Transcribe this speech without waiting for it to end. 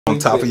on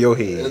top of your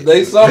head.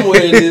 They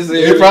somewhere in this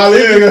area. It probably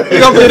is. You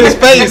gonna be in his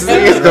face.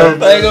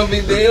 They gonna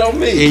be dead on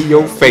me. In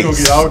your face. We're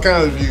gonna get all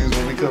kinds of views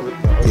when we cover it.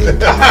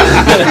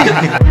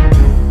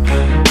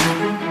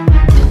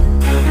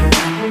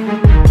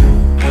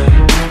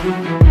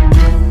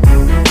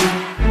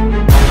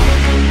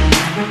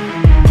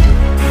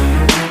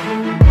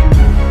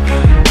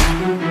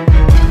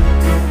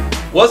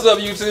 What's up,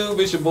 YouTube?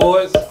 It's your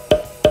boys. Do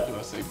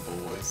I say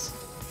boys?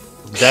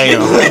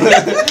 Damn.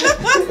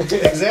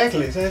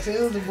 Exactly.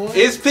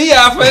 It's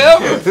P.I.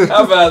 Forever.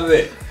 How about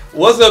that?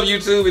 What's up,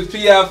 YouTube? It's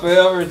P.I.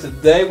 Forever, and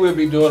today we'll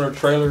be doing a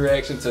trailer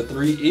reaction to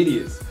 3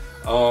 Idiots.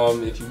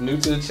 If you're new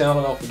to the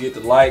channel, don't forget to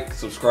like,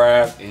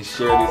 subscribe, and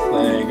share this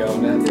thing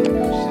on that.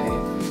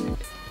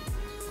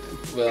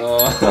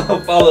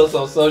 Follow us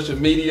on social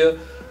media.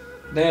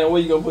 Damn,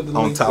 where you gonna put the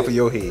on top of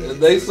your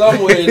head? They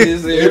somewhere in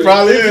this area. It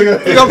probably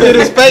is. You gonna be in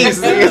his face.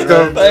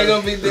 They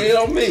gonna be dead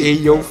on me. In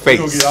your face.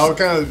 We're gonna get all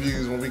kinds of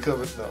views when we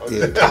cover it.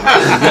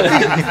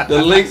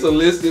 The links are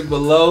listed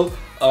below.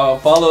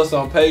 Follow us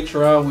on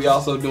Patreon. We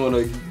also doing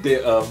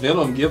a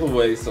Venom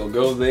giveaway, so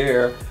go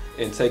there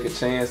and take a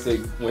chance at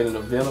winning a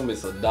Venom.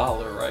 It's $1,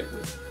 right?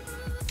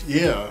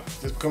 Yeah,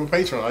 just become a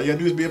patron. All you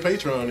gotta do is be a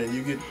patron, and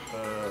you get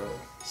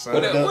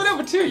signed up.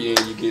 Whatever tier you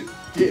in, you get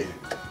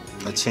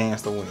a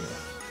chance to win.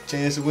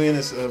 Chance to win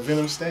is a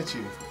Venom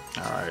statue.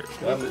 All right.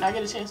 I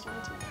get a chance to win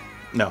too?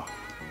 No.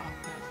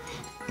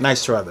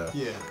 Nice try though.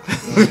 Yeah.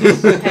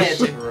 Had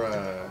to.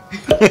 Right.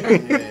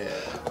 Yeah.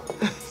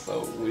 So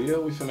we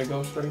finna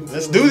go straight into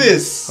Let's do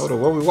this. Hold on,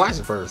 what we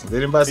watching first?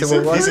 Did anybody say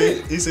what we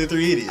watching? He said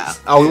 3 Idiots.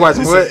 Oh, we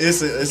watching what?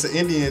 It's an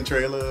Indian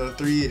trailer of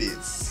 3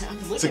 Idiots.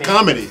 It's a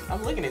comedy.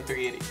 I'm looking at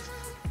 3 Idiots.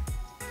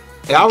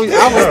 Yeah, I was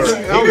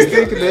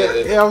thinking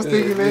that. Yeah, I was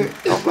thinking that.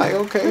 I'm like,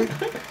 okay.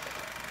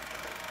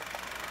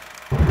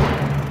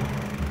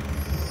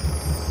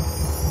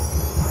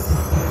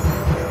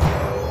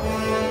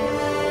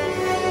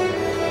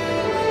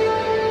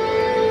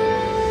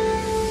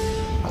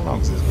 How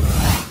long is this?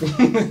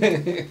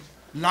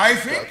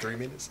 Life है 3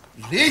 minutes.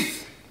 Race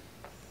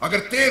अगर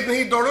तेज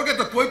नहीं दौड़ोगे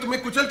तो कोई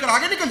तुम्हें कुचल कर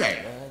आगे निकल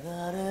जाएगा।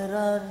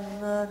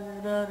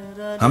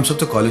 हम सब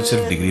तो कॉलेज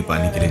सिर्फ डिग्री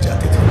पाने के लिए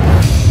जाते थे।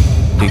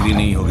 डिग्री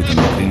नहीं होगी तो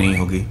नौकरी नहीं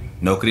होगी,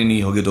 नौकरी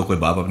नहीं होगी तो कोई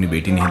बाप अपनी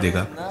बेटी नहीं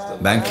देगा,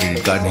 बैंक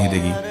क्रेडिट कार्ड नहीं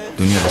देगी,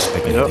 दुनिया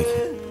रिस्पेक्ट नहीं देगी।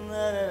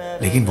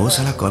 लेकिन वो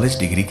साला कॉलेज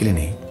डिग्री के लिए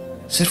नहीं,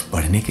 सिर्फ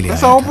पढ़ने के लिए आया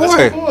था।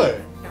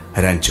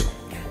 रंचो,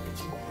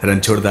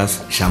 रणछोड़ दास,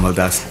 श्यामल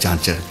दास,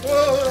 चांचड़,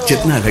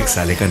 जितना अलग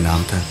साले का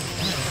नाम था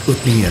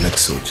उतनी ही अलग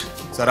सोच।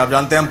 सर आप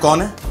जानते हैं हम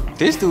कौन है?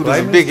 This dude is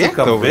a big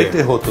actor.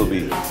 बेटे हो तो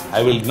भी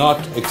I will not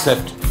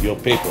accept your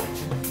paper.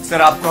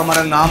 Sir आपको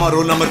हमारा नाम और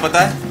रोल नंबर पता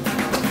है?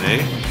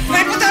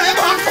 नहीं पता है।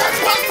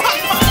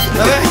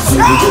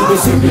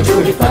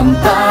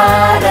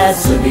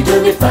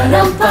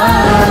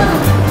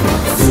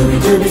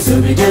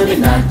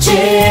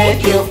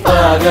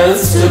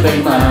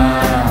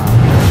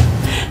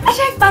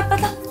 अच्छा एक बात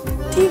बता,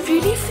 Do you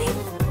really think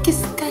किस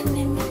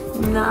करने में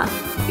नाक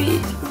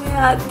बीच में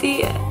आती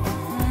है?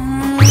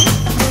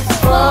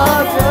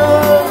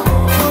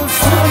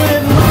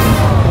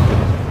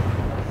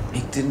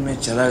 एक दिन मैं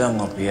चला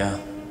जाऊंगा पिया,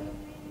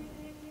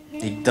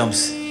 एकदम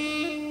से,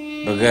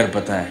 बगैर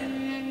बताए।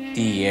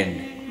 The end.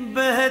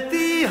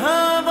 बहती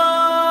हवा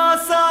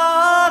सा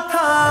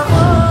था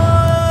वो,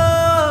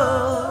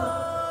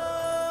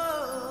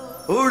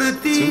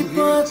 उड़ती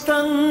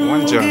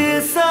पतंग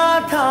सा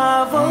था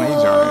वो,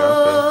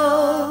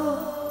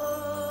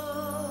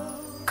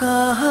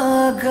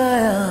 कहाँ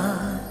गया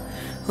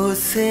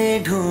उसे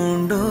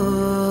ढूंढो।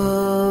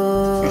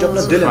 ये जो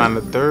अपना दिल है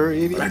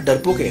बड़ा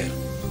डरपोक है यार,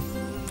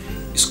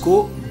 इसको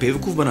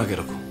बेवकूफ बना के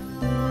रखो।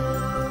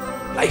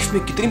 लाइफ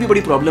में कितनी भी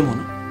बड़ी प्रॉब्लम हो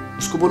ना,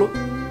 उसको बोलो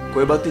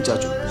कोई बात नहीं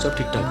चाचू, सब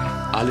ठीक ठाक है,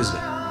 all is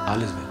well,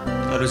 all is well,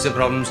 और उससे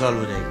प्रॉब्लम सॉल्व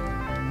हो जाएगी।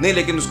 नहीं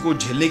लेकिन उसको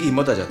झेलने की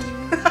हिम्मत आ जाती है।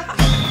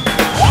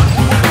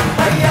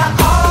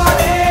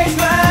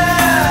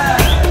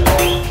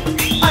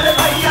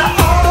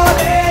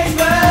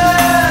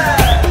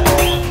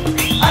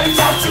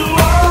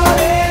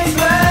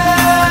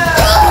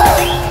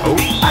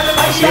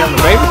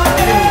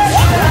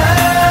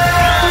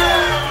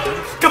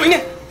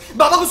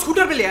 बाबा को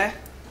स्कूटर पे ले आया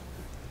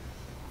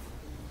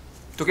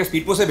तो क्या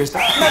स्पीड पोस्ट से भेजता?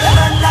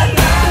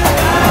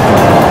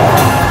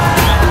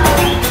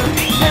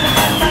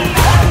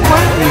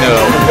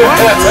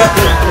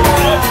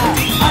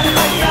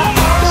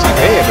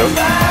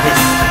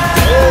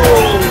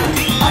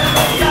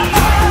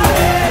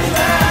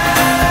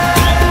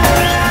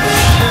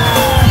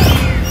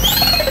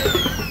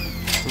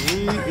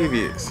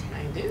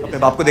 अपने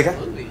बाप को देखा?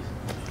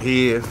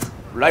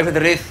 Life is a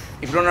race.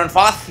 If you don't run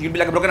fast, you'll be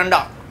like a broken anda.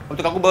 I'm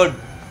the cuckoo bird.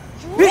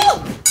 You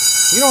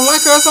don't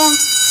like her or something?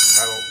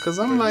 Cause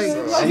I'm like,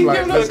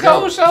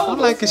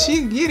 cause she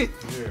can get it.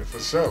 Yeah, for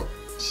sure.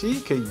 She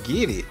could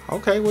get it.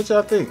 Okay, what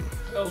y'all think?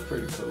 That was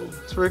pretty cool.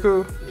 It's pretty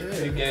cool.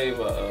 Yeah, it gave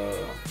a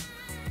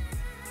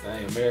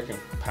American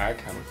Pie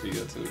kind of feel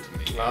to it to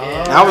me.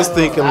 I was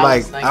thinking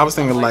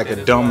like a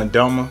Dumb and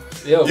Dumber.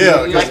 Yeah,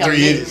 like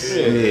 3 Idiots.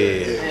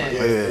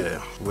 Yeah.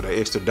 with an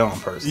extra dome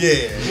person.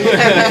 Yeah.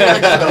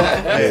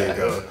 There you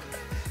go.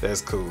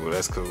 That's cool.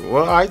 That's cool.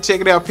 Well, all right,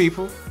 check it out,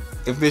 people.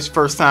 If this is your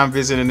first time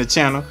visiting the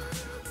channel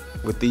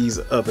with these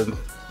other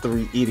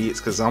 3 idiots,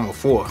 because I'm a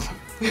 4th.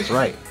 That's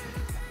right.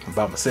 I'm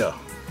by myself.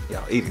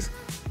 Y'all idiots.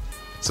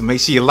 So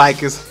make sure you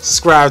like us,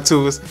 subscribe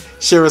to us,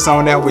 share us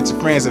on out with your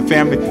friends and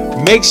family.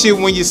 Make sure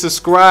when you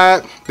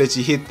subscribe that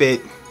you hit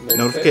that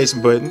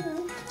notification button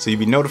so you'll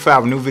be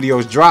notified when new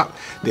videos drop.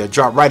 They'll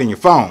drop right in your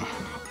phone.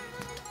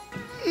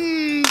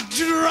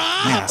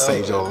 Man, I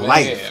saved your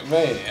life.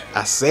 Man.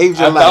 I saved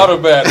your life. I thought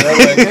about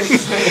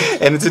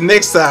it. And until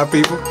next time,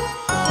 people.